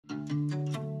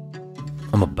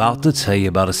I'm about to tell you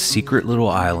about a secret little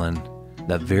island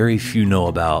that very few know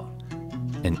about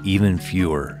and even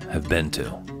fewer have been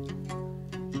to.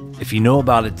 If you know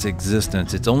about its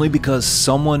existence, it's only because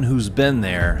someone who's been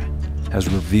there has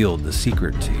revealed the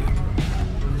secret to you.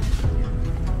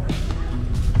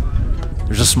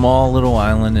 There's a small little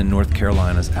island in North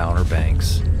Carolina's Outer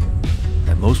Banks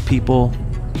that most people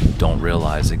don't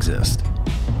realize exist.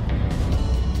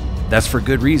 That's for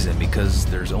good reason, because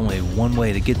there's only one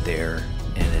way to get there,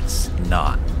 and it's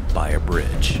not by a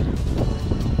bridge.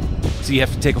 So you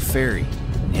have to take a ferry,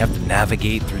 and you have to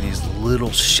navigate through these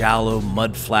little shallow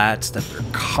mud flats that they're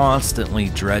constantly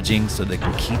dredging so they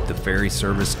can keep the ferry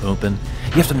service open.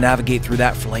 You have to navigate through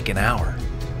that for like an hour.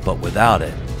 But without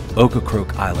it,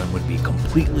 Ocracoke Island would be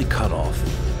completely cut off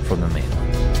from the mainland.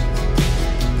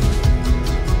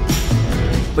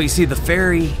 But you see, the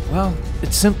ferry, well,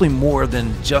 it's simply more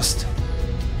than just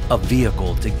a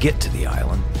vehicle to get to the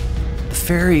island. The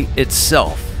ferry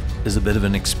itself is a bit of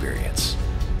an experience.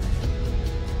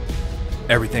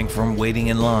 Everything from waiting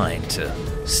in line to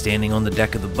standing on the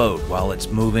deck of the boat while it's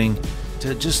moving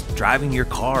to just driving your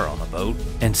car on the boat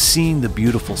and seeing the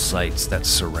beautiful sights that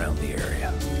surround the area.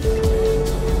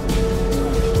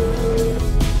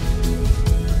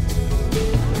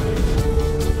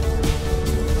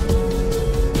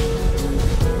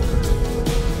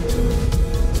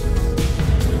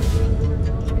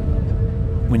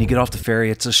 When you get off the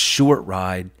ferry, it's a short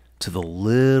ride to the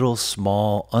little,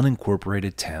 small,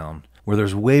 unincorporated town where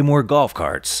there's way more golf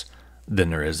carts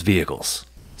than there is vehicles.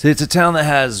 See, it's a town that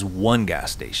has one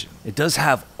gas station. It does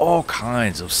have all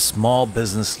kinds of small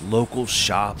business, local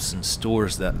shops and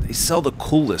stores that they sell the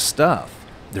coolest stuff.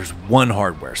 There's one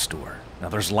hardware store. Now,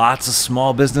 there's lots of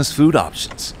small business food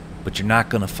options, but you're not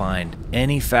going to find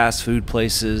any fast food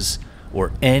places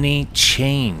or any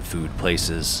chain food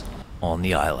places on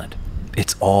the island.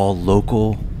 It's all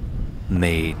local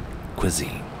made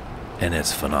cuisine, and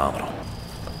it's phenomenal.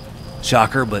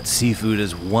 Shocker, but seafood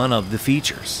is one of the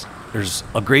features. There's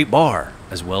a great bar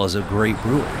as well as a great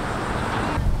brewery.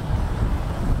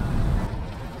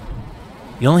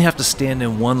 You only have to stand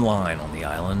in one line on the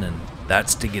island, and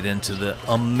that's to get into the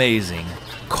amazing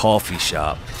coffee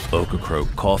shop,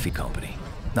 Ocracoke Coffee Company.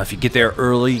 Now, if you get there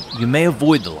early, you may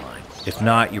avoid the line. If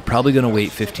not, you're probably going to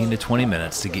wait 15 to 20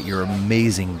 minutes to get your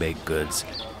amazing baked goods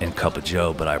and cup of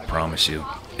joe, but I promise you,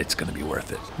 it's going to be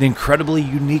worth it. The incredibly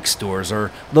unique stores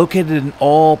are located in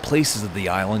all places of the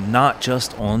island, not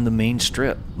just on the main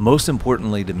strip. Most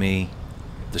importantly to me,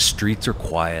 the streets are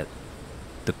quiet,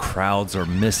 the crowds are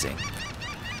missing,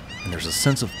 and there's a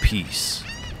sense of peace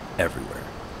everywhere.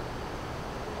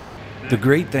 The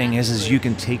great thing is you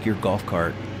can take your golf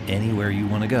cart anywhere you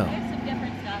want to go.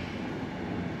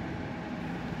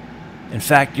 In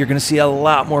fact, you're going to see a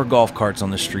lot more golf carts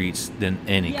on the streets than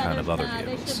any kind of other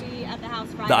vehicles.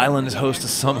 The island is host to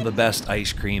some of the best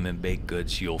ice cream and baked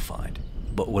goods you'll find.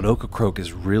 But what Ocracoke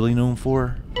is really known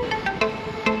for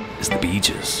is the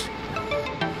beaches.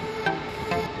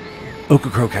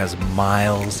 Ocracoke has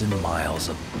miles and miles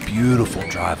of beautiful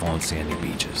drive-on sandy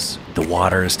beaches. The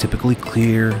water is typically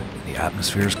clear and the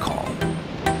atmosphere is calm.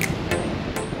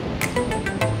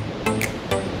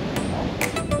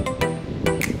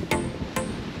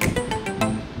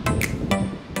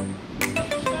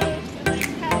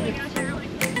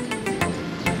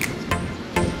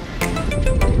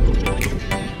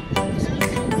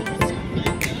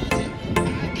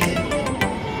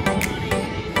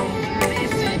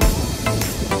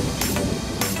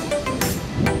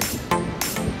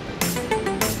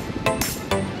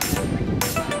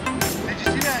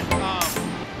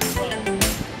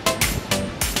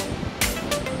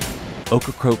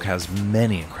 Ocracoke has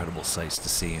many incredible sights to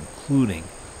see, including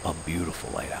a beautiful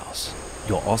lighthouse.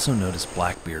 You'll also notice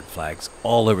Blackbeard flags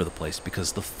all over the place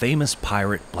because the famous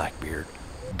pirate Blackbeard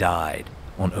died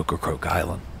on Ocracoke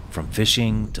Island. From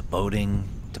fishing to boating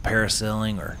to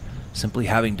parasailing or simply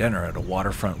having dinner at a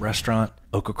waterfront restaurant,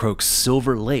 Ocracoke's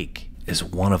Silver Lake is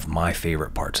one of my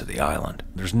favorite parts of the island.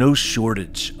 There's no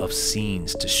shortage of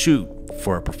scenes to shoot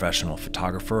for a professional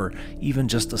photographer or even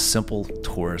just a simple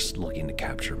tourist looking to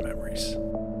capture memories.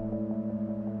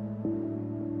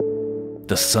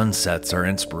 The sunsets are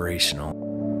inspirational.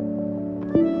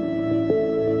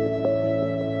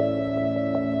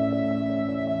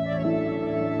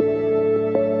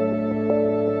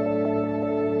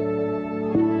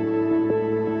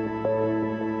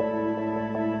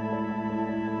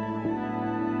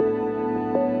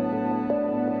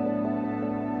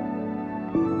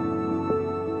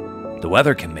 The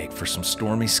weather can make for some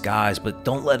stormy skies, but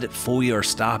don't let it fool you or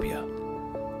stop you.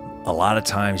 A lot of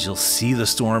times you'll see the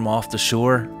storm off the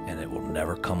shore and it will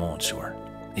never come on shore.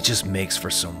 It just makes for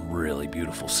some really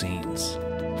beautiful scenes.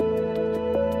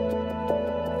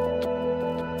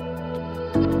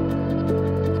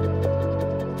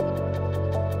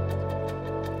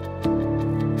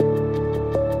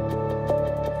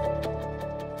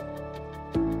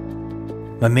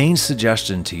 My main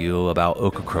suggestion to you about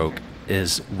Ocracoke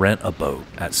is rent a boat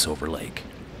at Silver Lake.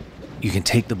 You can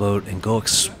take the boat and go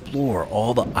explore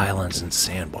all the islands and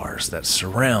sandbars that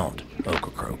surround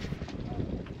Ocracoke.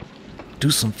 Do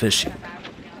some fishing.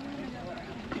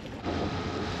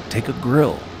 Take a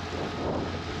grill.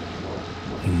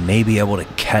 You may be able to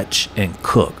catch and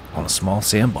cook on a small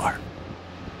sandbar.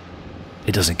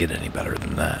 It doesn't get any better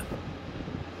than that.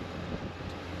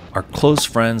 Our close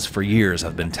friends for years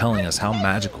have been telling us how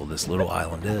magical this little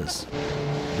island is.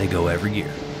 They go every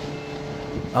year.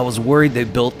 I was worried they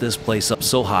built this place up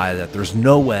so high that there's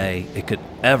no way it could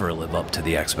ever live up to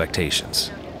the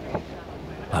expectations.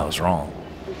 I was wrong.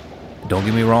 Don't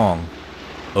get me wrong,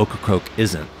 Ocracoke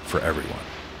isn't for everyone.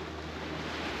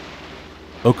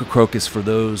 Ocracoke is for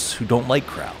those who don't like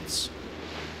crowds.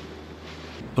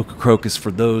 Ocracoke is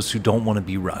for those who don't want to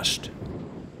be rushed.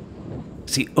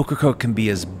 See, Ocracoke can be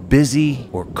as busy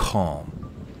or calm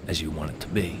as you want it to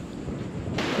be.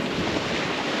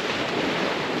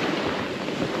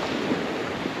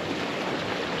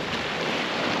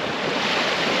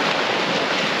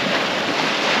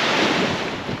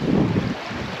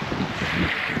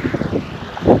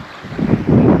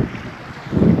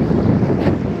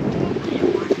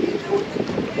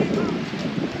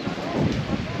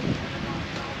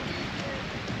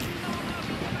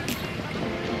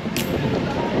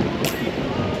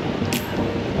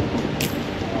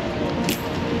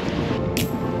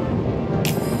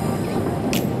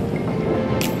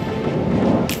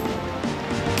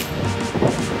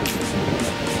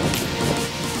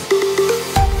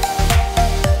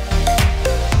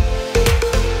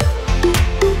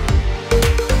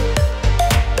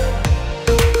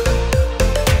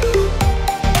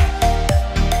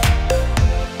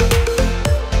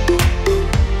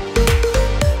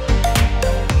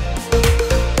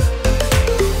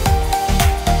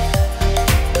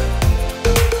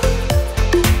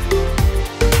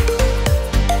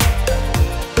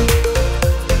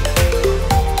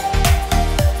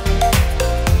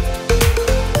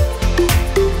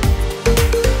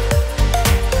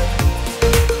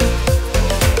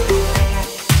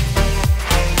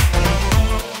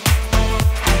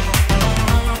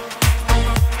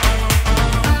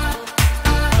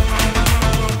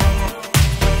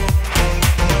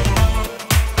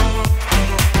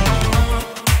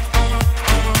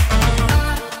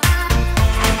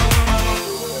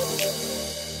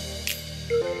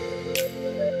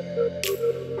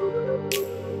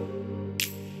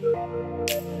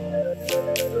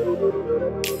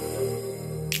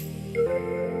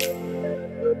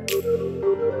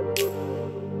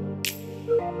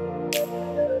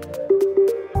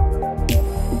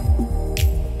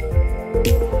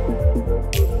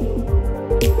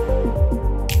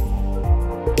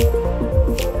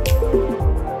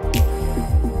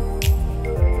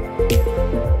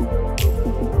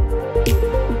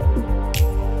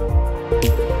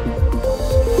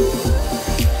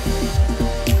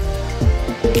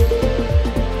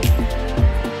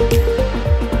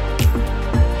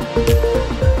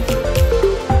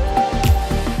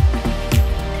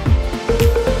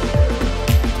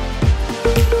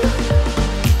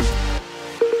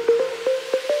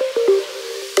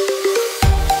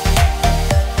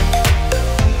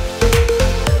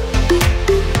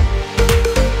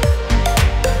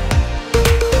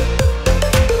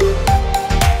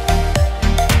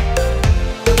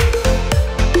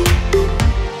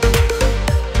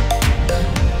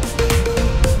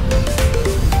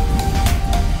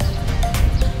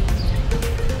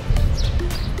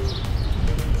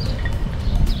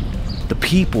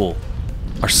 People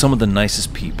are some of the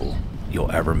nicest people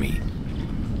you'll ever meet.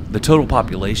 The total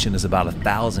population is about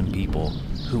 1,000 people,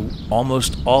 who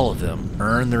almost all of them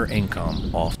earn their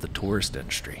income off the tourist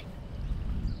industry.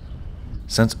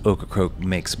 Since Ocracoke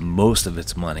makes most of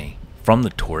its money from the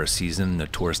tourist season and the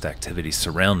tourist activities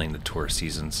surrounding the tourist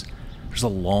seasons, there's a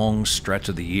long stretch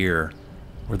of the year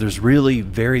where there's really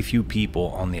very few people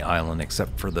on the island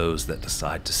except for those that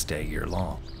decide to stay year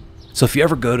long. So if you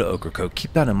ever go to Ocracoke,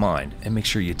 keep that in mind and make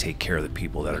sure you take care of the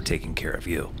people that are taking care of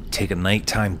you. Take a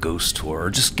nighttime ghost tour, or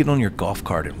just get on your golf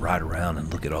cart and ride around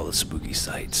and look at all the spooky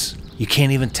sights. You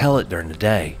can't even tell it during the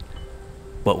day,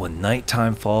 but when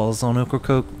nighttime falls on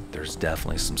Ocracoke, there's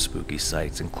definitely some spooky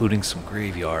sights, including some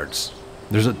graveyards.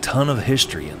 There's a ton of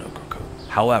history in Ocracoke.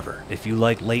 However, if you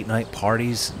like late night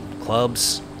parties and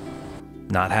clubs,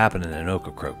 not happening in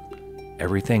Ocracoke.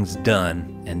 everything's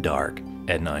done and dark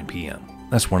at 9 p.m.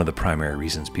 That's one of the primary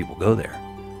reasons people go there,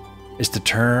 is to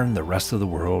turn the rest of the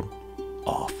world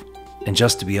off and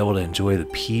just to be able to enjoy the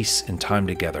peace and time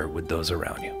together with those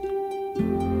around you.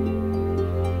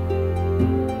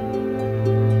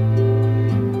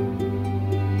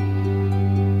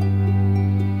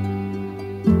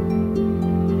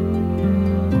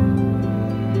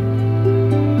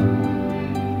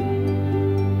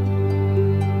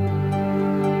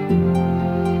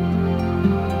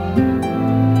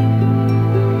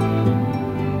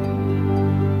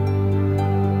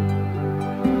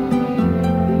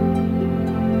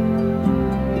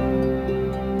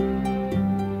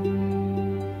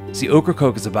 See,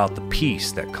 Ocracoke is about the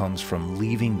peace that comes from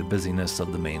leaving the busyness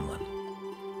of the mainland.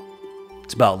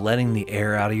 It's about letting the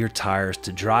air out of your tires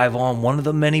to drive on one of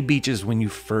the many beaches when you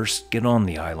first get on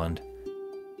the island,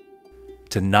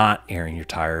 to not airing your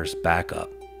tires back up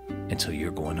until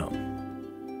you're going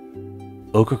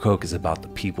home. Ocracoke is about the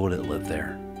people that live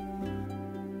there.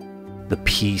 The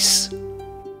peace.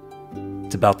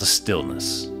 It's about the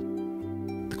stillness,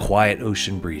 the quiet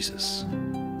ocean breezes.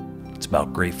 It's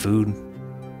about great food,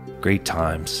 great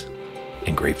times,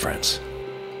 and great friends.